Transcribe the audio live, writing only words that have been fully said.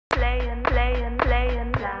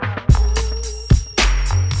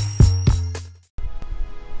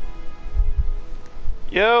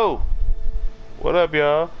Yo, what up,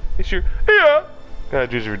 y'all? It's your got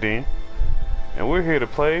Juice Redeem, and we're here to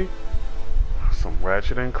play some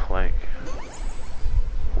Ratchet and Clank.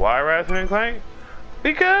 Why Ratchet and Clank?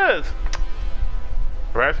 Because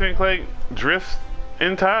Ratchet and Clank Drifts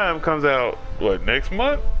in Time comes out what, next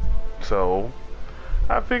month? So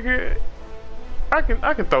I figured I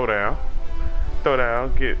can throw down,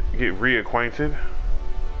 get reacquainted.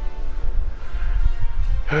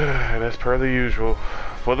 That's per the usual.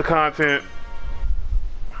 For the content,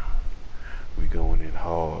 we going in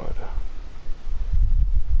hard.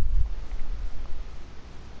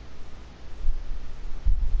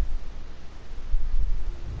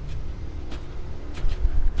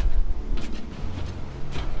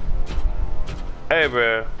 Hey,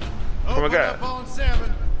 bro. From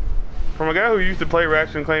a guy who used to play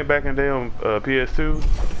Ratchet and Clank back in the day on PS2,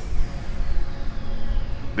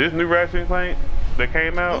 this new Ratchet and Clank that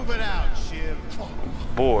came out,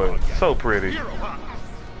 boy, so pretty.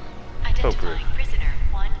 So pretty. Prisoner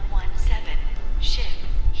 117, ship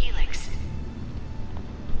Helix.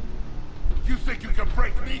 You think you can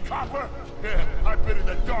break me, copper? Yeah, I've been in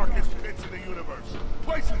the darkest pits in the universe.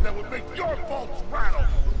 Places that would make your bolts rattle.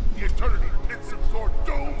 The eternity pits of sword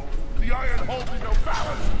doom. The iron holding no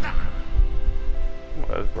balance. Well,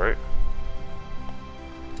 that's great.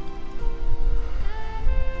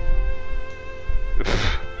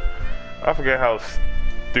 I forget how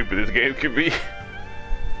stupid this game can be.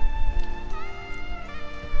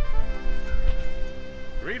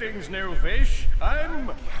 Greetings, new fish.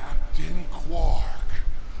 I'm Captain Quark.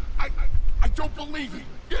 I don't believe it.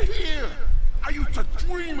 You're here. I used to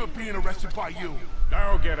dream of being arrested by you.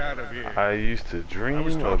 Now get out of here. I used to dream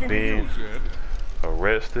of to being you, Sid.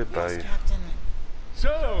 arrested by you.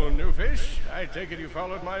 So, new fish, I take it you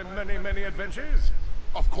followed my many adventures?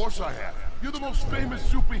 Of course I have. You're the most famous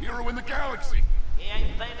superhero in the galaxy. He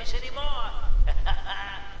ain't famous anymore.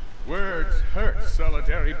 Words hurt,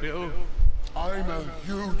 Solitary Bill. I'm a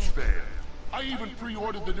huge fan. I even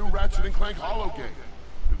pre-ordered the new Ratchet and Clank holo game.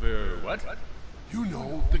 The what? You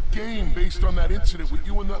know, the game based on that incident with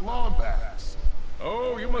you and that lawn bags.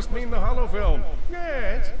 Oh, you must mean the holo film.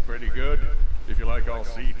 Yeah, it's pretty good, if you like all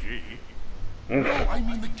CG. No, I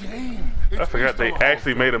mean the game. I forgot they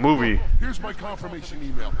actually made a movie. Here's my confirmation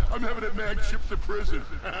email. I'm having it mag shipped to prison.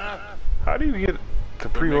 How do you get to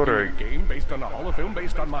pre-order a game based on a holo film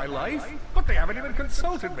based on my life? But they haven't even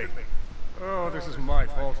consulted me. Oh, this is my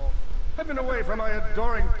fault. I've been away from my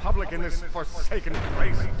adoring public in this forsaken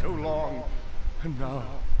place too long. And now,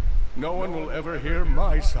 no one will ever hear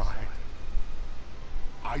my side.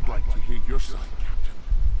 I'd like to hear your side, Captain.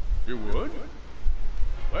 You would?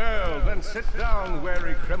 Well, then sit down,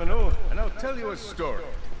 wary criminal, and I'll tell you a story.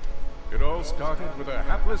 It all started with a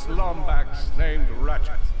hapless Lombax named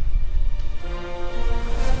Ratchet.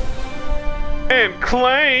 and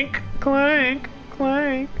Clank, Clank,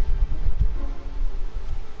 Clank.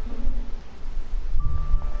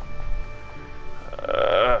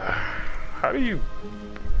 How do you?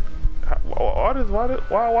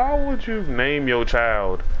 Why would you name your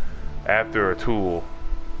child after a tool?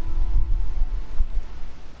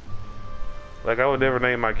 Like I would never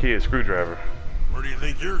name my kid Screwdriver. Where do you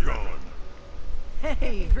think you're going?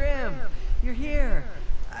 Hey, Grim, you're here.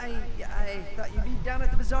 I thought you'd be down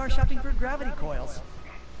at the bazaar shopping for gravity coils.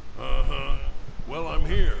 Uh-huh. Well, I'm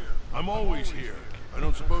here. I'm always here. I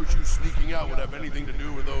don't suppose you sneaking out would have anything to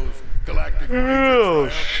do with those galactic Oh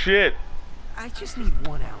Rangers, shit! I just need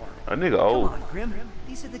 1 hour. A nigga old. Come on, Grim.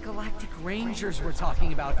 These are the Galactic Rangers we're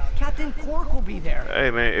talking about. Captain Quark will be there.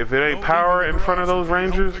 Hey man, if it ain't power in front of those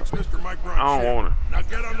Rangers, I don't want it. Now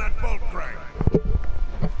get on that boat crank.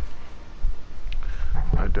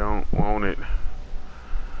 I don't want it.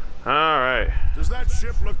 Alright. Does that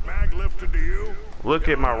ship look mag lifted to you? Look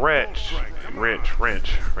at my wrench.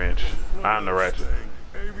 Wrench. I'm the Ratchet.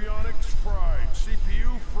 Avionics fried.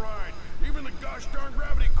 CPU fried. Even the gosh darn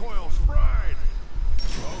gravity coils fried.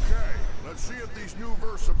 Okay, let's see if these new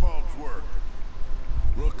Versa bulbs work.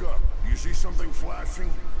 Look up. You see something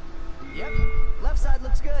flashing? Yep. Left side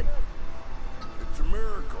looks good. It's a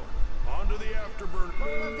miracle. Onto the afterburner. My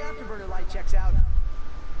left afterburner light checks out.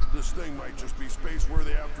 This thing might just be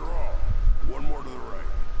space-worthy after all. One more to the right.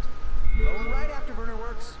 Lower right afterburner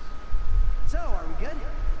works. So, are we good?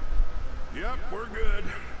 Yep, we're good.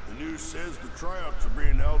 The news says the tryouts are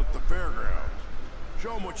being held at the fairgrounds.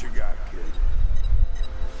 Show 'em what you got, kid.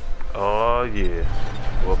 Oh yeah.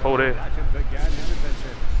 Well, for that,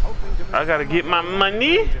 I gotta get my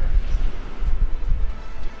money.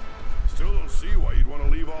 Still don't see why you'd want to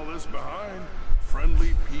leave all this behind.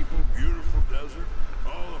 Friendly people, beautiful desert,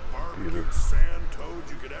 all the barbecued sand toads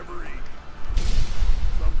you could ever eat.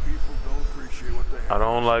 I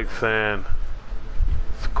don't like sand.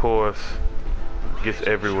 Of course, gets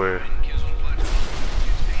everywhere.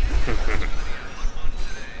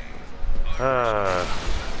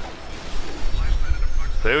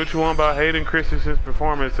 Say what you want about Hayden Christensen's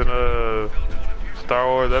performance in Star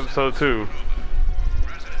Wars Episode 2.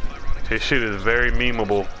 His shit is very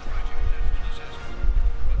memeable.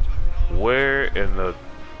 Where in the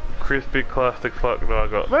crispy plastic fuck do I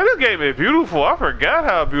go? Man, this game is beautiful. I forgot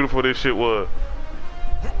how beautiful this shit was.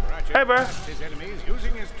 Ratchet Hey, bro. his enemies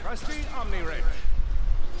using his trusty Omni Wrench.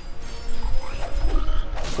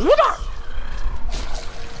 What up?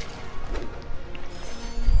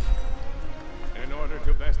 In order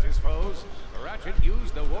to best his foes, Ratchet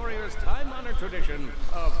used the warrior's time-honored tradition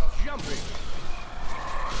of jumping.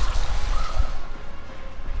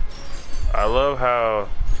 I love how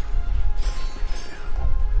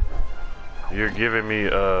you're giving me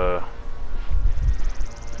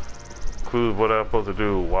clues what I'm supposed to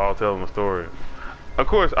do while telling the story. Of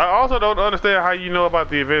course, I also don't understand how you know about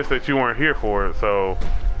the events that you weren't here for, so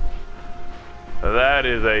that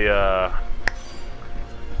is a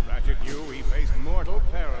Ratchet knew he faced mortal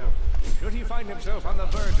peril. Should he find himself on the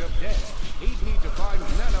verge of death, he'd need to find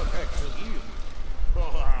nanotech to heal.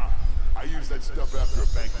 I used that stuff after a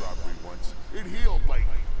bank robbery once. It healed like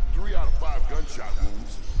 3 out of 5 gunshot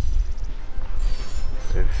wounds.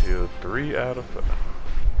 it healed 3 out of 5.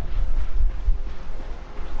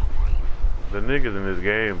 The niggas in this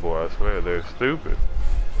game, boy, I swear, they're stupid.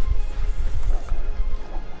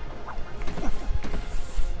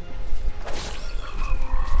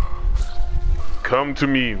 Come to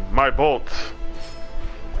me, my bolts.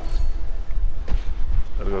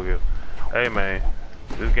 Let's go get. Hey man,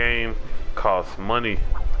 this game costs money.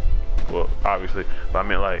 Well, obviously, but I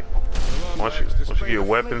meant like once you get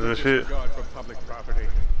weapons and shit. For public property.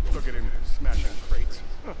 Look at him smashing crates.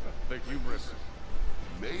 The hubris.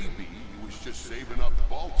 Maybe he was just saving up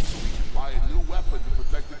bolts so he could buy a new weapon to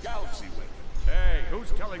protect the galaxy with. Hey,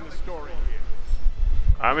 who's telling the story here?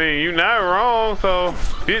 I mean, you're not wrong, so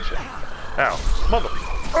bitch. Ow, mother.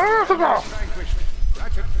 Oh, Vanquished,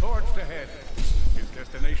 Ratchet forged ahead. His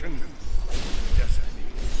destination, destiny.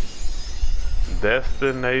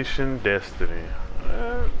 Destination Destiny.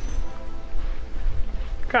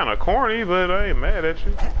 Kind of corny, but I ain't mad at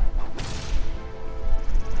you.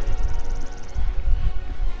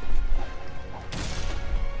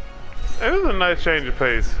 It was a nice change of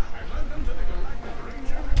pace.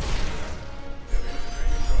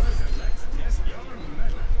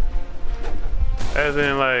 As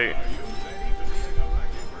in, like,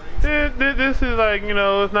 this is like, you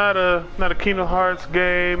know, it's not a Kingdom Hearts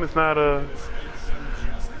game. It's not a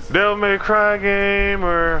Devil May Cry game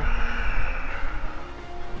or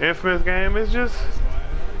Infamous game. It's just,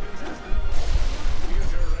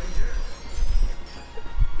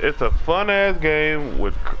 it's a fun ass game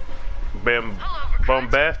with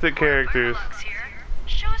bombastic characters.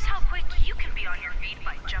 Show us how quick you can be on your feet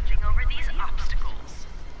by jumping over these obstacles.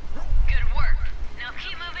 Good work. Now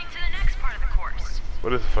keep moving to the next part of the course.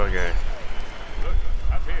 What is a fun game? Look,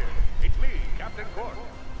 up here. It's me, Captain Quark.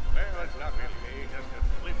 Well, it's not really me, just a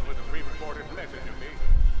slip with a pre-recorded message of me.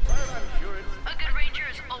 But I'm sure it's... A good ranger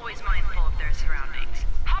is always mindful of their surroundings.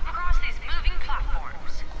 Hop across these moving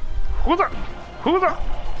platforms. Who's up? Who's up?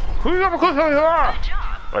 Who's up? Who's up? Good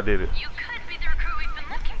job. I did it. You could be the recruit we've been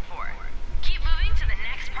looking for. Keep moving to the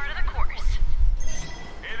next part of the course.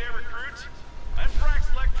 Hey there, recruits. I'm Frax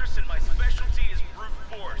Lectress, and my specialty is brute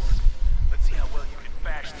force. Let's see how well you can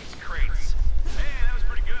bash these crates. Hey, that was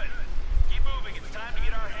pretty good. Keep moving. It's time to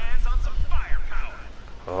get our hands on some firepower.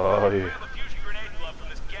 Oh yeah. Grab a fusion grenade glove from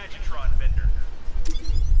this Gadgetron vendor.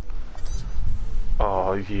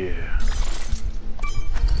 Oh yeah.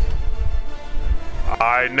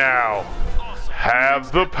 I now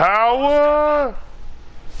have the power.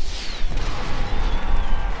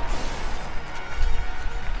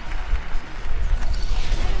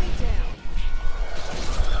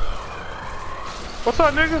 What's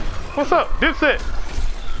up, nigga? What's up? Dipset.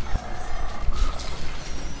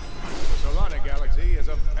 The Solana Galaxy is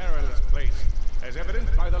a perilous place, as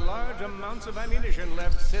evidenced by the large amounts of ammunition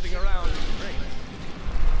left sitting around in crates.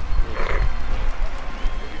 If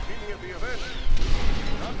you've seen any of the event,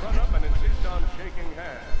 do not run up and insist on shaking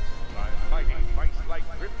hands. My mighty vice-like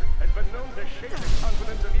grip has been known to shake the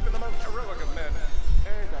confidence of even the most heroic of men,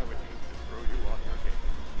 and I would hate to throw you off your game.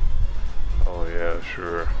 Oh yeah,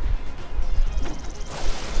 sure.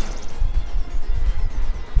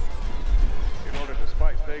 In order to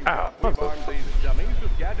spice things Ow, up, we've armed these dummies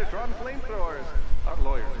with Gadgetron flamethrowers. Our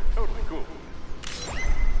lawyers are totally cool.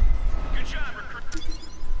 Good job, recruit.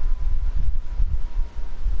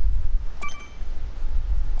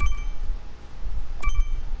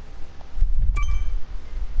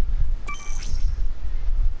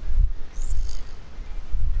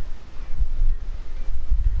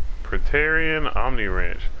 Libertarian Omni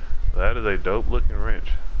Wrench. That is a dope looking wrench.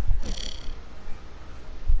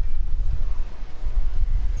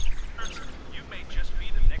 You may just be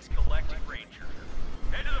the next Galactic Ranger.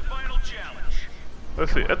 Head to the final challenge.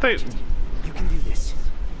 Let's see, I think You can do this.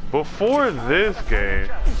 before this game,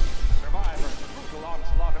 Survive a brutal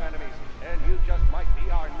onslaught of enemies, and you just might be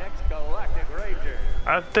our next Galactic Ranger.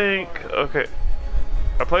 I think, okay,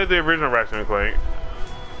 I played the original Ratchet Clank,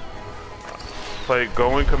 played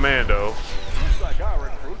Going Commando. Looks like our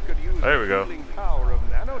recruit could use There we the go. healing power of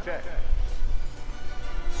nanotech.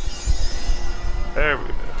 There we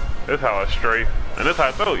go. That's how I strafe, and that's how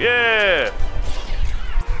I throw. Yeah!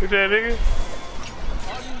 Get that nigga.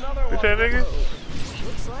 Another Get that nigga.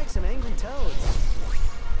 Looks like some angry toads.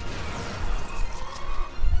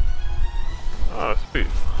 Oh, sweet.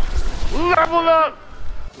 Level up!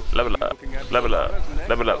 Level up. Level up.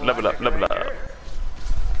 Level up. Level up. Level up.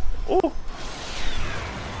 Ooh.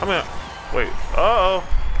 I mean, wait. Uh-oh.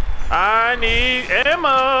 I need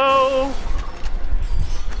ammo.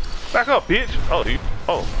 Back up, bitch. Oh,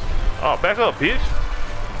 oh, back up, bitch.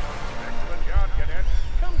 Excellent job, cadet.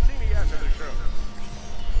 Come see me after the show.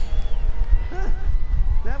 Huh.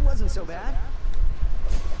 That wasn't so bad.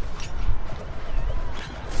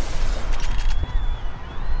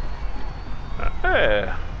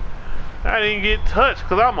 Yeah. I didn't get touched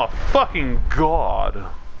because I'm a fucking god.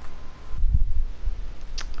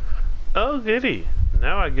 Oh, goody.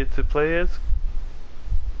 Now I get to play as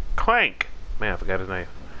Clank. Man, I forgot his name.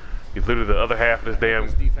 He's literally the other half of this damn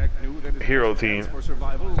This defect knew that his hero best chance team. for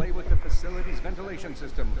survival lay with the facility's ventilation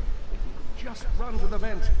system. If he could just run to the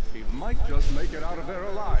vent, he might just make it out of there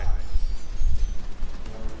alive.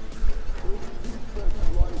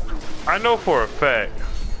 I know for a fact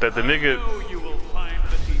that the nigga know you will find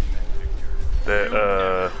the defect, Victor.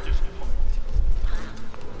 that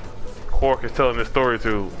Quark is telling this story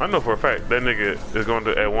to, I know for a fact that nigga is going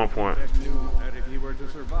to at one point. Defect knew that if he were to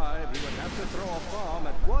survive, he would have to throw a bomb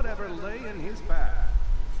at whatever lay in his path.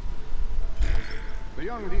 The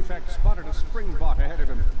young defect spotted a spring bot ahead of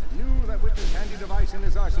him and knew that with this handy device in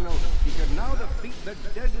his arsenal, he could now defeat the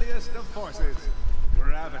deadliest of forces,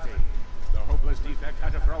 gravity. The hopeless defect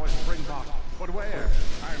had to throw a spring bot, but where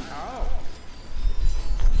and how?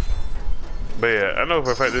 But yeah, I know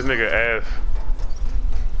for a fact this nigga asked,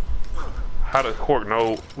 how does Quark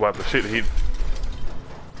know about the shit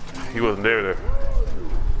he wasn't there.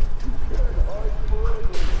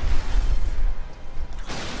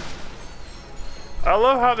 I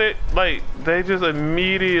love how they just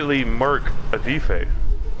immediately murk a defect.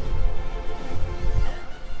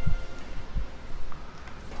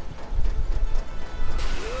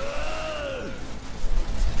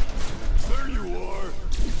 There you are.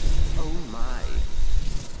 Oh my.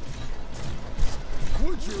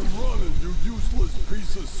 Quit your running, you useless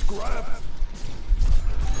piece of scrap.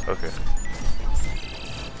 Okay.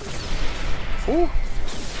 Ooh.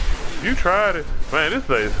 You tried it. Man, this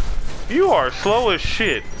place. You are slow as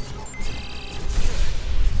shit.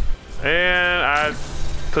 And I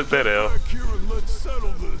took that L. Back here and let's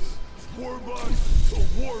settle this. Warbot to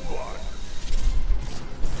Warbot.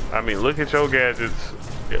 I mean, look at your gadgets.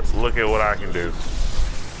 Yeah, look at what I can do.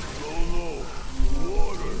 Solo.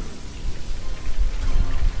 Water.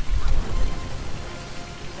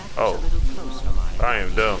 Oh, A little close for mine. I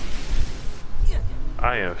am dumb.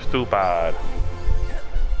 I am stupid.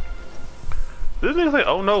 This nigga say,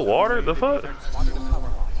 oh no, water? The fuck? Spotted a power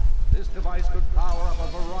bot. This device could power up a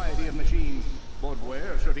variety of machines, but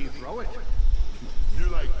where should he throw it? You're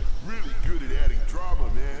like really good at adding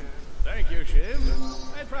drama, man. Thank you, Shiv.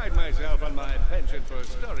 I pride myself on my penchant for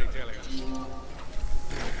storytelling.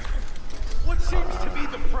 What seems to be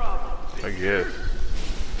the problem? I guess.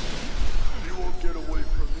 You won't get away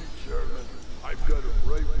from me, Chairman. I've got him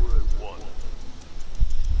right where I want him.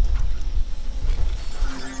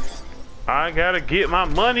 I gotta get my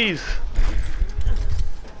monies.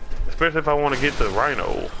 Especially if I want to get the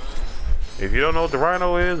Rhino. If you don't know what the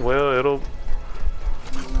Rhino is, well,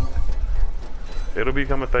 it'll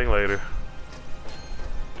become a thing later.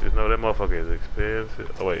 Just know that motherfucker is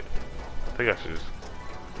expensive. Oh wait, I think I should just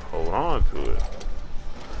hold on to it.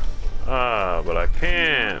 But I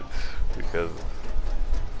can't because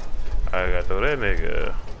I gotta throw that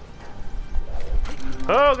nigga.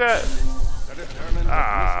 Oh god. To determine the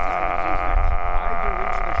tried to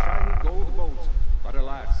reach the shiny gold bolt, but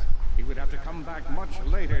alas, he would have to come back much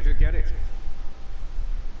later to get it.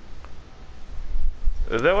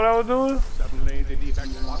 Is that what I was doing? Suddenly, the defect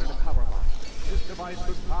spotted a power bot. This device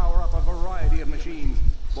could power up a variety of machines.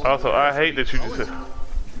 but Also, where I should hate he that you throw just it?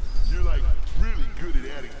 said. You're like really good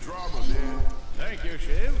at adding drama, man. Thank you,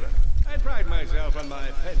 Shiv. I pride myself on my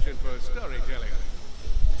penchant for storytelling.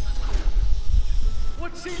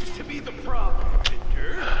 What seems to be the problem,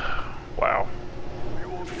 Victor? Wow. You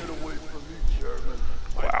won't get away from me, Chairman.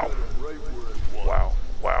 I Wow. got it right where it was. Wow.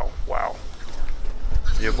 Wow. Wow.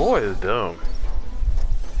 Your boy is dumb.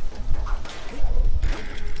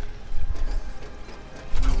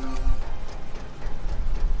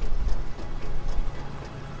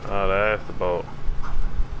 Oh, that's the boat.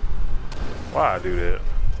 Why I do that?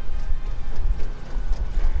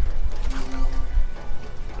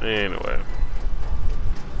 Anyway.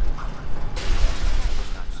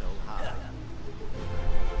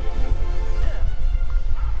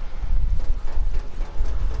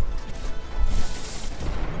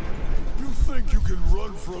 You think you can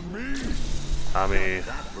run from me? I mean,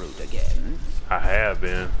 That route again. I have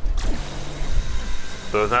been.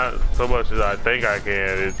 So it's not so much as I think I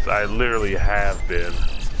can, it's I literally have been.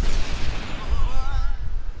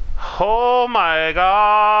 Oh my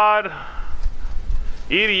god!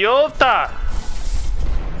 Idiota!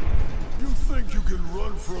 You think you can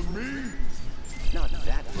run from me? Not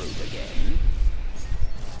that route again.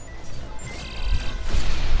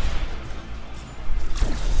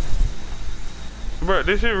 Bro,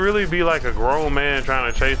 this should really be like a grown man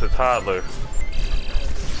trying to chase a toddler.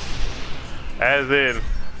 As in,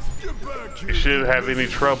 Get back here. you shouldn't have any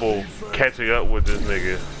trouble catching up with this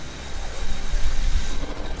nigga.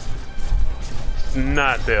 It's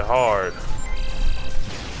not that hard.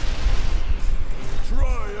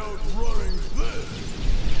 Try outrunning this.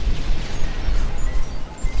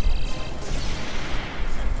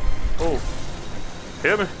 Oh,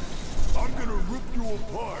 hit me. I'm gonna rip you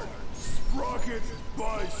apart. Sprocket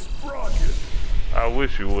by sprocket. I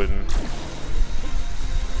wish you wouldn't.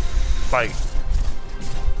 Like,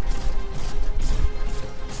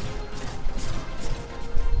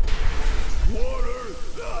 Water.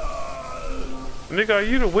 Ah! nigga, are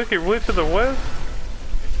you the Wicked Witch of the West?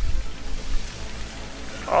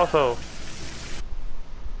 Also,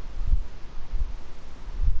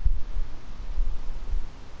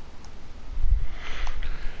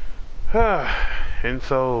 and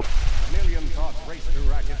so, A million thoughts raced through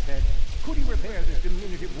Ratchet's head. Could he repair this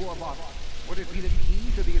diminutive warbot? Would it be the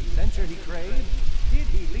key to the adventure he craved? Did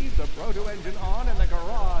he leave the proto-engine on in the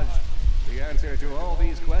garage? The answer to all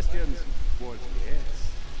these questions was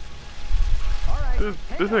yes. All right.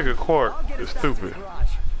 this nigga Quark I'll get is us down to the stupid. garage.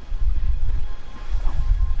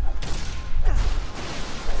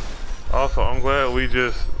 Also, I'm glad we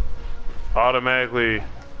just automatically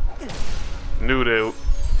knew that.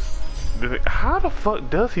 How the fuck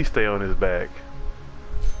does he stay on his back?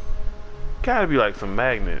 Gotta be like some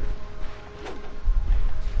magnet.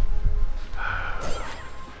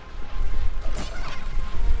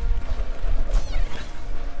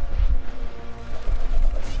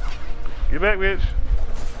 Get back, bitch.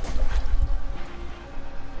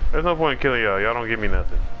 There's no point in killing y'all. Y'all don't give me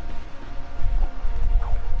nothing.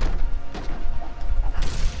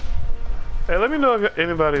 Hey, let me know if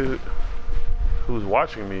anybody who's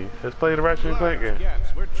watching me has played a Ratchet Clank game.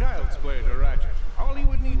 Gaps were child's play to Ratchet. All he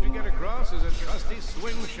would need to get across is a trusty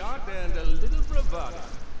swing shot and a little bravado.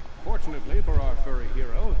 Fortunately for our furry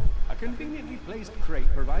hero, a conveniently placed crate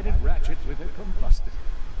provided Ratchet with a combustor.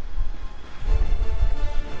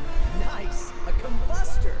 Nice, a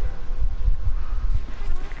combustor.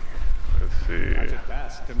 Let's see. Ratchet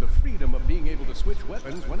basked in the freedom of being able to switch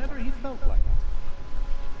weapons whenever he felt like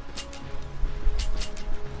it.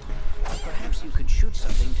 Perhaps you could shoot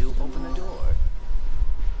something to open the door.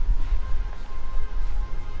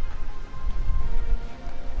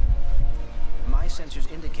 My sensors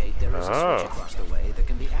indicate there is a Oh. switch across the way that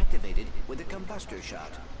can be activated with a combustor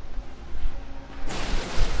shot.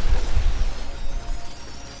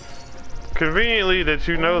 Conveniently that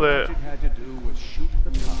you know All that. Ratchet had to do was shoot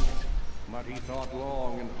the target, but he thought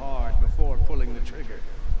long and hard before pulling the trigger.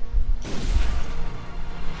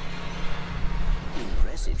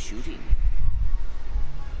 Impressive shooting.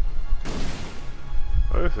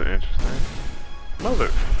 Oh, this is interesting. Mother.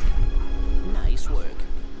 Nice work.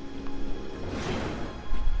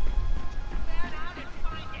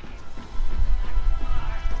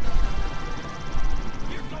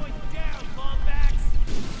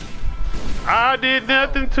 I did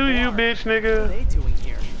nothing to you, bitch, What are nigga. they doing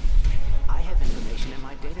here? I have information in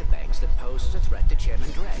my databanks that poses a threat to Chairman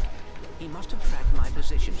Dreg. He must have tracked my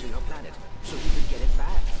position to your planet, so he could get it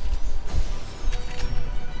back.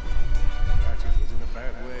 Ratchet was in a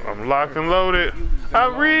bad way. I'm locked and loaded. Confused and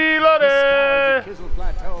I'm alone. He reloaded. scoured the Kizzle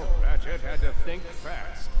Plateau. Ratchet had to think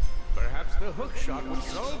fast. Perhaps the hook shot would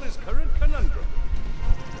solve his current conundrum.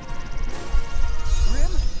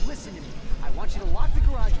 Grim, listen to me. I want you to lock the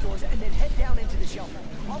garage doors and then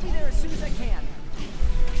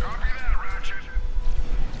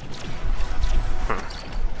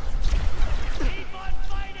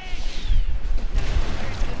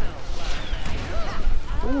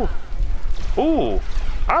Ooh,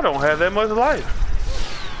 I don't have that much life.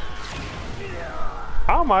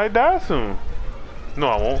 I might die soon. No,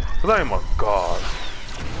 I won't, because I am a god. I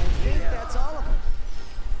think that's all of them.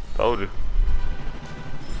 Told you.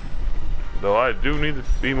 Though I do need to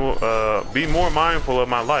be more mindful of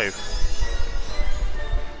my life.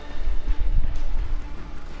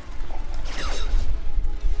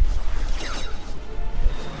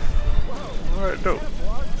 Alright, dope.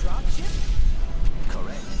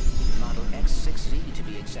 Correct. Model X6Z to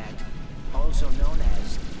be exact. Also known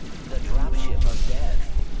as the dropship of death.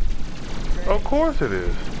 Of course it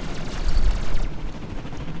is.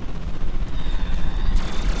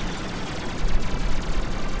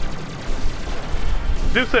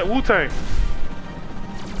 Dipset Wu-Tang.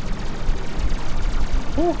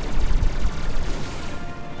 Woo.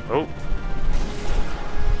 Oh.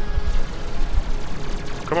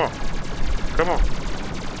 Come on. Come on.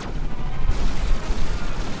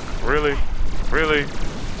 Really? Really?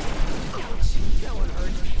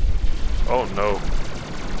 Oh no.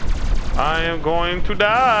 I am going to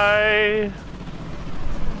die.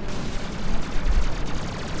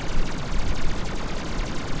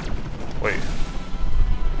 Wait.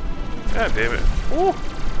 God damn it. Ooh.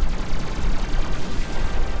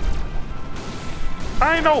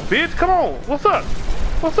 I ain't no bitch. Come on. What's up?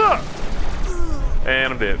 What's up?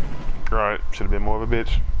 And I'm dead. Alright. Should have been more of a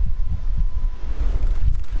bitch.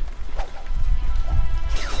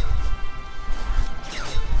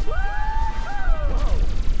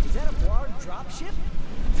 Is that a Blard dropship?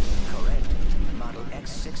 Correct. Model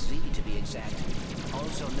X6Z to be exact.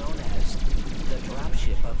 Also known as the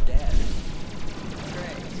dropship of death.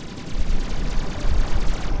 Great.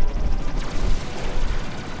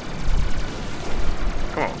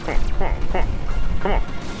 Come on, come on, come on, come on, come on.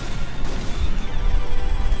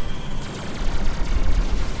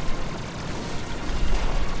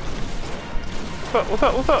 What's up, what's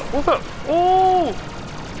up, what's up, what's up? Ooh!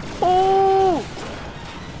 Ooh!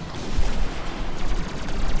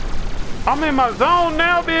 I'm in my zone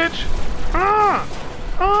now, bitch!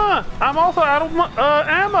 I'm also out of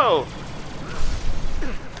ammo!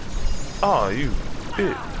 Oh, you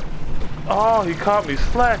bitch. Oh, he caught me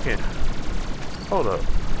slacking. Hold up.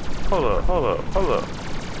 Hold up, hold up, hold up.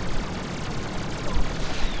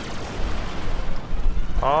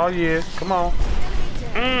 Oh yeah, come on.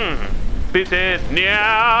 Bitch ass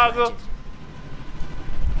nigga.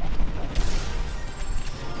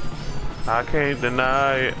 I can't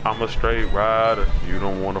deny it, I'm a straight rider. You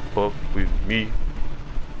don't wanna fuck with me.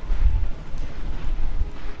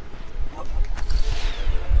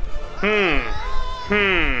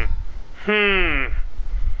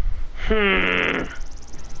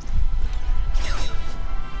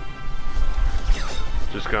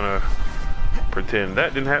 Just gonna pretend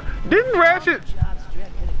that didn't happen. Didn't Ratchet? Jobs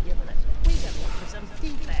Dredd could have given us. We got one for some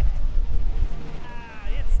feedback.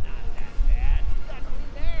 It's not that bad. Got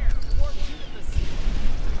clean air. Warm heat in the city.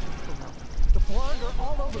 The Blard are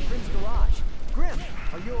all over Grim's garage. Grim,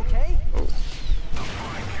 are you okay? I'm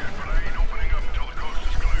fine, kid, but I ain't opening up until the coast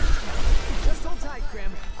is clear. Just hold tight,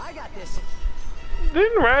 Grim. I got this.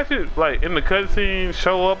 Didn't Ratchet, like, in the cutscene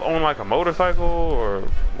show up on, like, a motorcycle or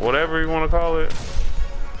whatever you want to call it?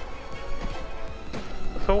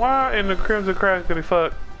 So why in the Crimson Crash could he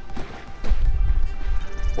fuck?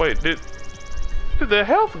 Wait, did the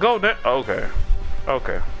health go down? Okay.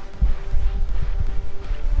 Okay.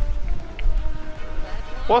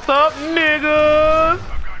 What's up, niggas?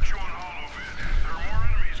 I've got you on holovid. There are more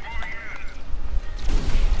enemies moving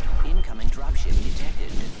in. Incoming dropship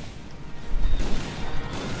detected.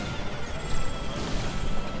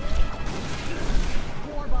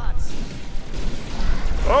 Warbots.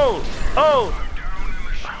 Oh, oh. I'm down in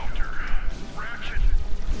the shelter. Ratchet,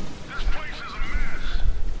 this place is a mess.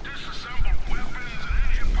 Disassembled weapons and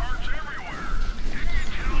engine parts everywhere. Didn't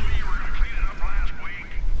you tell me you were gonna clean it up last week?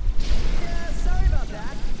 Yeah, sorry about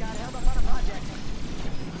that. Got held up on a project.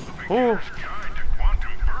 Oh. Beginner's Guide to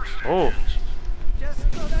Quantum Burst Oh. Engines. Just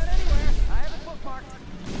throw that anywhere. I have it bookmarked.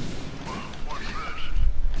 What's this?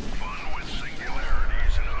 Fun with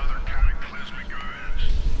singularities and other cataclysmic events.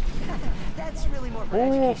 That's really more for Ooh.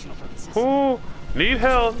 educational purposes. Ooh. Need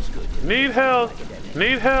health. Need health.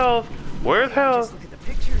 Need health. Where's health? Just look at the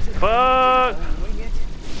pictures and Fuck. wing it.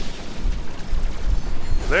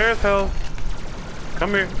 There's health.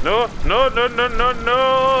 Come here. No, no, no, no, no,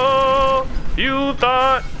 no. You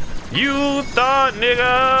thought,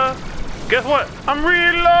 nigga. Guess what? I'm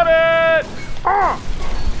reloaded.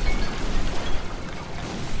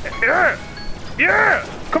 Yeah. Yeah.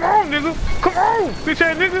 Come on, nigga. Come on, bitch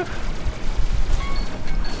ass nigga.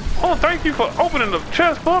 Oh, thank you for opening the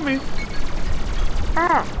chest for me.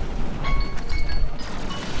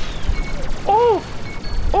 Oh!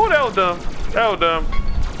 Oh, that was dumb. That was dumb.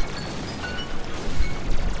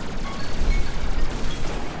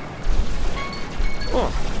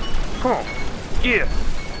 Oh, come on. Yeah.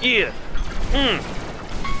 Yeah.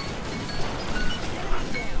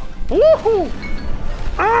 Woohoo!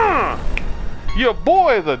 Your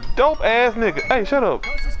boy is a dope ass nigga. Hey, shut up.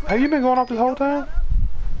 Have you been going off this whole time?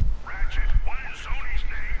 Ratchet, why did Sony's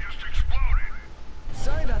name just exploded?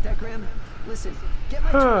 Sorry about that, Grim. Listen, get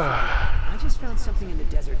my tools ready. I just found something in the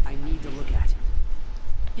desert I need to look at.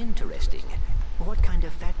 Interesting. What kind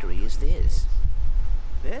of factory is this?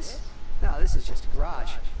 This? No, this is just a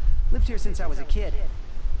garage. Lived here since I was a kid.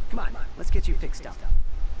 Come on, let's get you fixed up.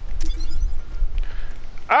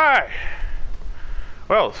 Alright.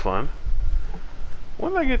 Well, it was fun.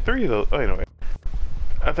 When did I get 3 of those? Oh, anyway.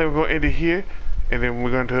 I think we're going to end it here. And then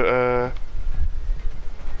we're going to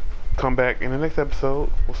come back in the next episode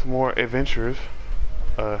with some more adventures.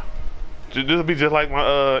 This will be just like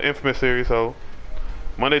my Infamous series. So,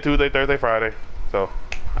 Monday, Tuesday, Thursday, Friday. So,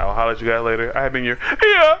 I'll holler at you guys later. I have been your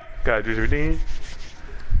guy, Ratchet Clank.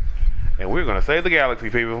 And we're going to save the galaxy,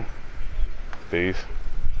 people. Peace.